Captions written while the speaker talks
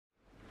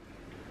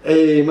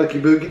Hey, Monkey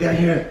Boo, get down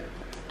here.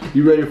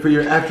 You ready for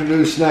your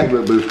afternoon snack,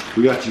 Boo?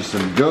 We got you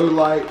some GO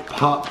LITE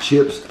Pop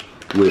Chips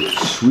with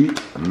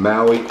sweet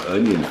Maui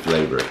onion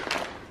flavor.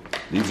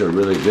 These are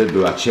really good,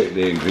 Boo. I checked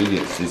the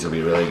ingredients. These will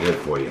be really good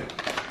for you.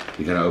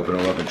 You gonna open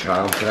them up and try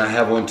them? Can I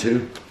have one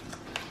too?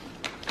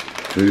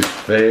 Boo's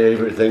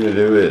favorite thing to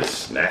do is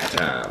snack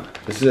time.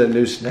 This is a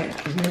new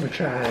snack he's never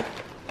tried.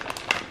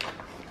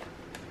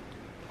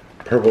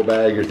 Purple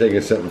bag, you're thinking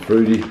something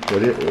fruity.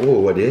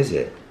 What is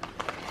it?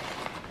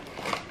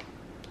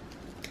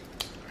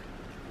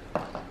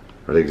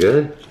 Are they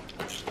good?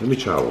 Let me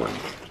try one.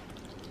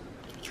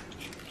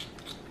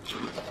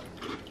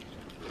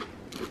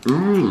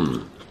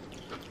 Mmm.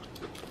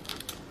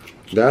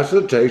 That's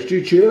a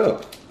tasty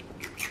chip.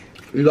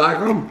 You like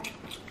them?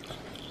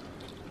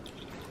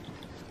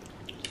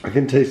 I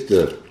can taste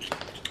the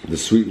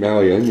sweet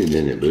Maui onion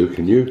in it, Boo.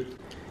 Can you?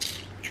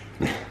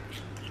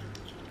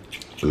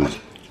 Boo's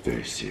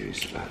very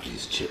serious about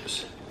these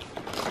chips.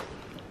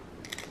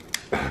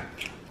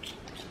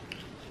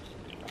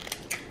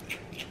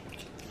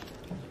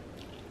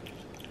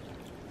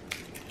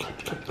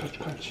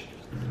 Crunch.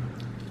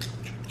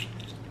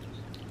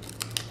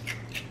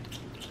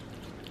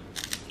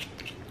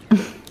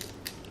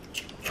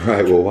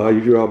 Alright, well, while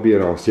you're all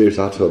being all serious,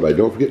 I'll tell everybody,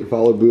 don't forget to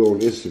follow Boo on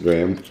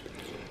Instagram,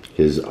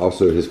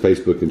 also his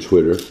Facebook and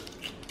Twitter.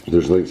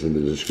 There's links in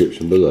the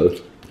description below.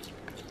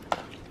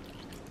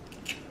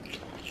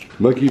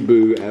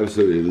 MonkeyBoo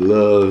absolutely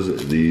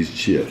loves these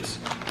chips.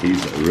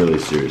 He's really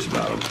serious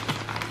about them.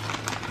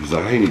 He's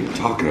like, I ain't even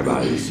talking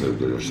about it. It's so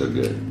good, they're so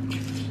good.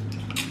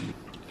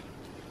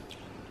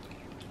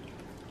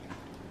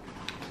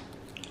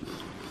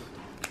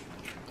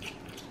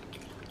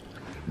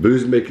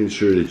 Boo's making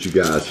sure that you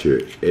guys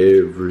hear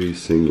every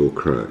single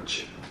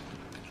crunch.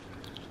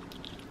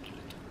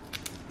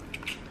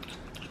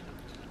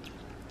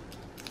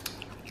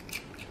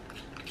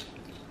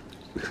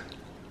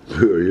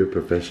 Boo, are you a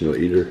professional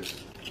eater?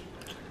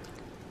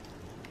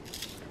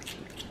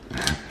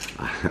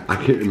 I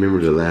can't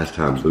remember the last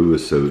time Boo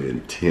was so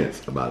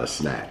intense about a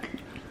snack.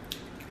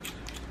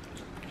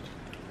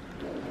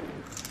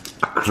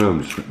 A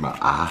crumb just went in my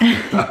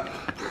eye.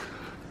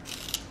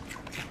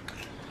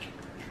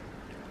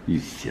 You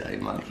silly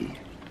monkey.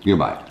 Give me a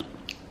bite.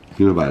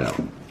 Give me a bite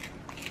out.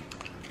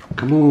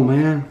 Come on,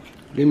 man.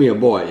 Give me a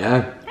bite,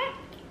 yeah?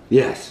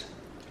 Yes.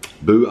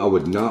 Boo, I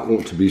would not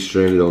want to be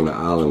stranded on the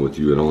island with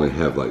you and only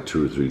have like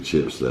 2 or 3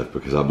 chips left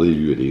because I believe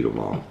you would eat them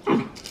all.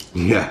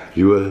 Yeah,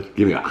 you would.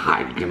 Give me a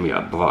hike. Give me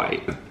a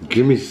bite.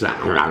 Give me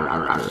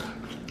some.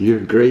 You're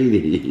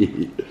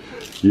greedy.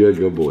 You're a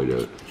good boy,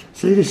 though.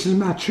 See, this is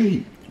my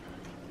treat.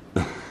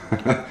 All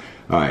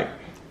right.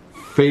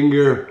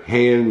 Finger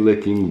hand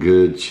licking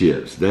good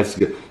chips. That's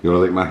good. You want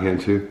to lick my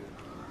hand too?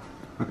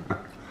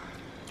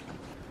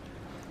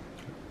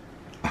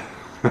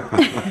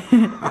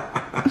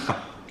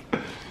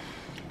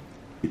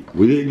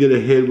 We didn't get a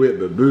head whip,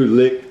 but Boo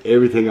licked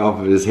everything off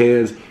of his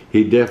hands.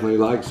 He definitely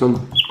likes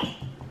them.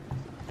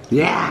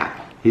 Yeah,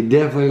 he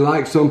definitely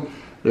likes them.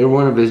 They're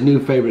one of his new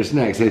favorite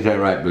snacks. Ain't that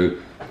right,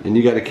 Boo? And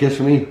you got a kiss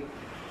for me?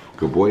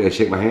 Good boy. I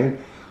shake my hand.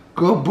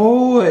 Good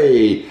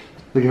boy.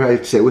 Look at how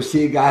I say, we'll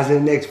see you guys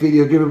in the next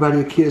video. Give everybody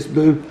a kiss,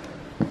 Boo.